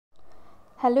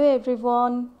Hello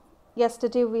everyone.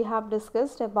 Yesterday we have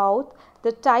discussed about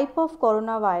the type of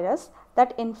coronavirus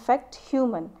that infect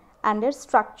human and its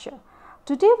structure.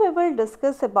 Today we will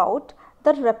discuss about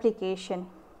the replication.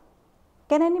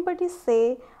 Can anybody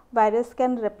say virus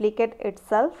can replicate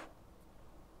itself?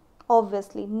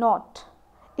 Obviously not.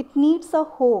 It needs a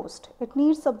host, it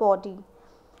needs a body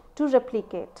to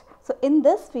replicate. So in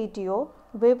this video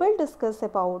we will discuss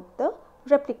about the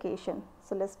replication.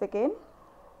 So let's begin.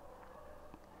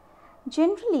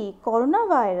 Generally,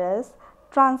 coronavirus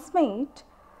transmit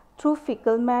through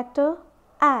fecal matter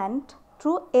and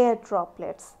through air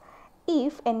droplets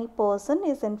if any person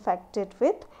is infected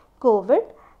with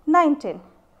COVID-19,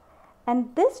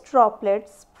 and this droplet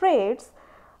spreads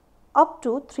up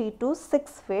to 3 to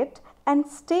 6 feet and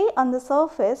stay on the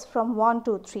surface from 1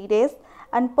 to 3 days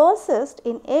and persist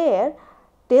in air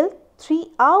till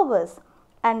 3 hours,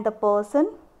 and the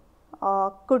person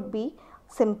could be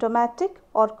symptomatic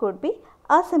or could be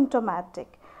asymptomatic.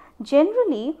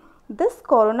 Generally, this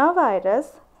coronavirus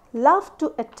loves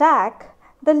to attack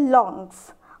the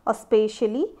lungs,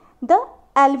 especially the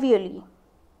alveoli.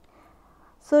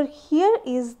 So here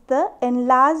is the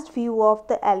enlarged view of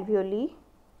the alveoli.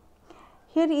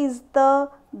 Here is the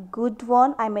good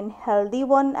one, healthy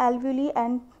one alveoli,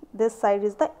 and this side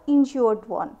is the injured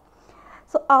one.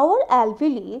 So our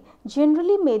alveoli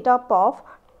generally made up of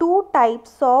two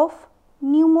types of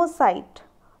pneumocyte,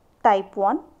 type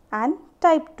 1 and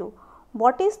type 2.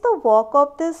 What is the work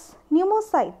of this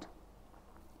pneumocyte?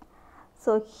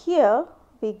 So here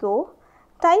we go.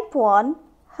 Type 1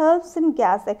 helps in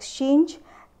gas exchange.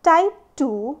 Type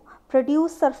 2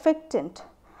 produce surfactant.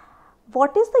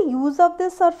 What is the use of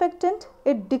this surfactant?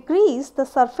 It decreases the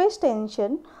surface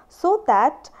tension so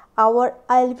that our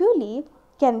alveoli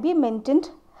can be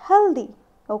maintained healthy.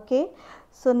 Okay.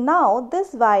 So now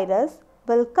this virus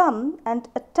will come and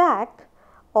attack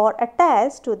or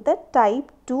attach to the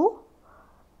type 2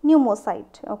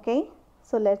 pneumocyte. Okay,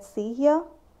 so let's see here.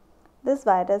 This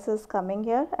virus is coming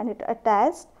here and it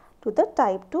attached to the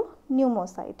type 2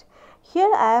 pneumocyte.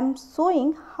 Here I am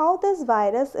showing how this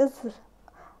virus is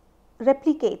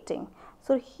replicating.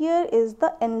 So here is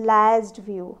the enlarged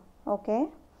view. Okay,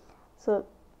 so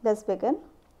let's begin.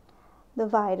 The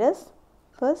virus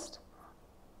first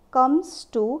comes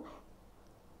to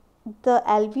the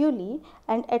alveoli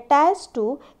and attached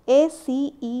to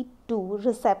ACE2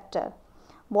 receptor.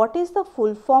 What is the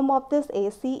full form of this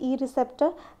ACE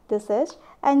receptor? This is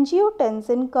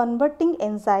angiotensin converting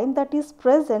enzyme that is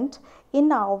present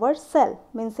in our cell,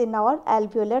 means in our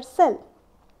alveolar cell.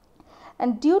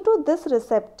 And due to this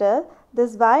receptor,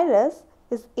 this virus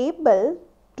is able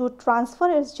to transfer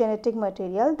its genetic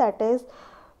material, that is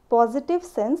positive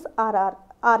sense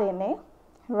RNA,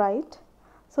 right?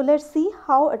 So let's see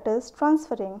how it is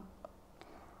transferring.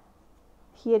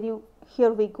 Here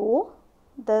we go.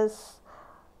 The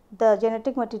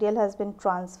genetic material has been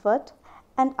transferred,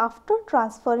 and after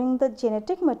transferring the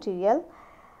genetic material,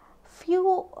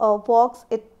 few works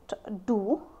it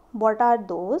do. What are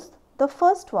those? The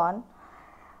first one,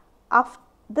 after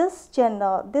this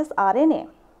RNA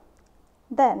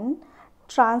then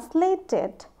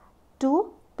translated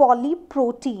to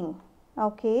polyprotein.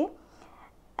 Okay,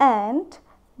 and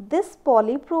this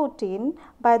polyprotein,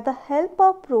 by the help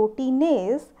of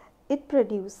proteinase, it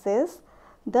produces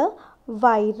the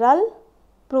viral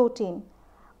protein.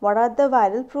 What are the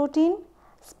viral protein?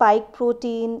 Spike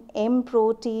protein, M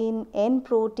protein, N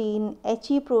protein,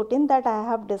 He protein that I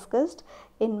have discussed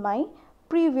in my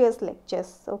previous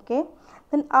lectures. Okay.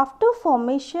 Then after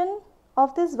formation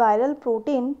of this viral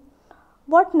protein,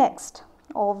 what next?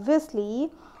 Obviously,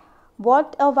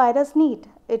 what a virus need?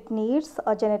 It needs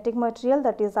a genetic material,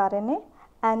 that is RNA,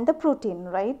 and the protein,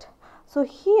 right? So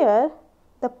here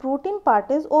the protein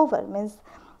part is over, means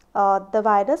the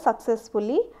virus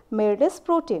successfully made its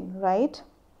protein, right?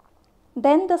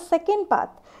 Then the second part.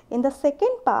 In the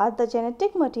second part, the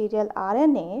genetic material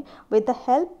RNA, with the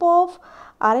help of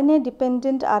RNA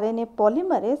dependent RNA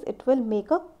polymerase, it will make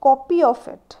a copy of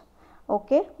it.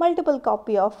 Okay, multiple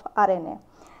copy of RNA.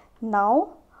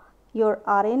 Now your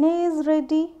RNA is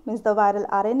ready, means the viral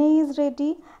RNA is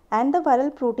ready and the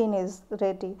viral protein is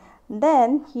ready.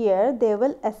 Then here they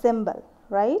will assemble,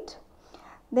 right?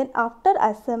 Then after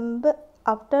the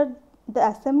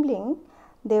assembling,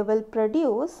 they will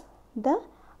produce the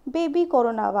baby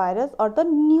coronavirus or the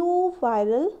new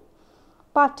viral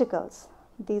particles.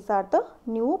 These are the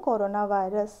new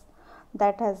coronavirus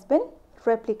that has been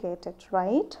replicated,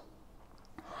 right?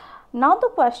 Now the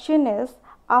question is,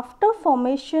 after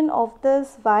formation of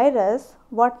this virus,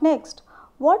 what next?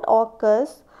 What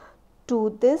occurs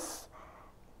to this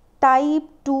type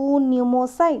 2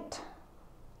 pneumocyte?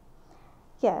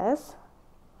 Yes,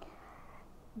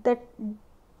 that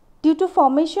due to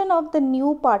formation of the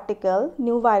new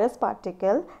virus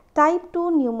particle, type 2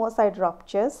 pneumocyte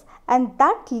ruptures, and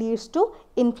that leads to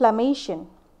inflammation,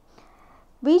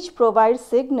 which provides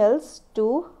signals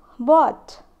to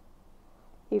what?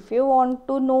 If you want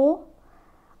to know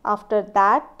after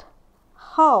that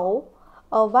how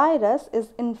a virus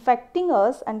is infecting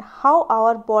us and how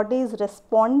our body is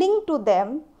responding to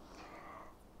them,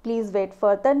 please wait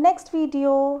for the next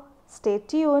video. Stay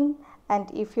tuned, and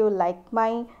if you like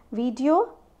my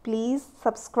video, please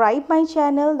subscribe my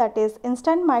channel, that is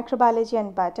Instant Microbiology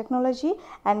and Biotechnology,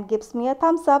 and gives me a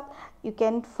thumbs up. You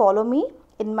can follow me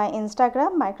in my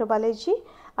Instagram microbiology_Dr.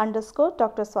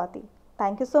 Swati.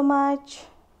 Thank you so much.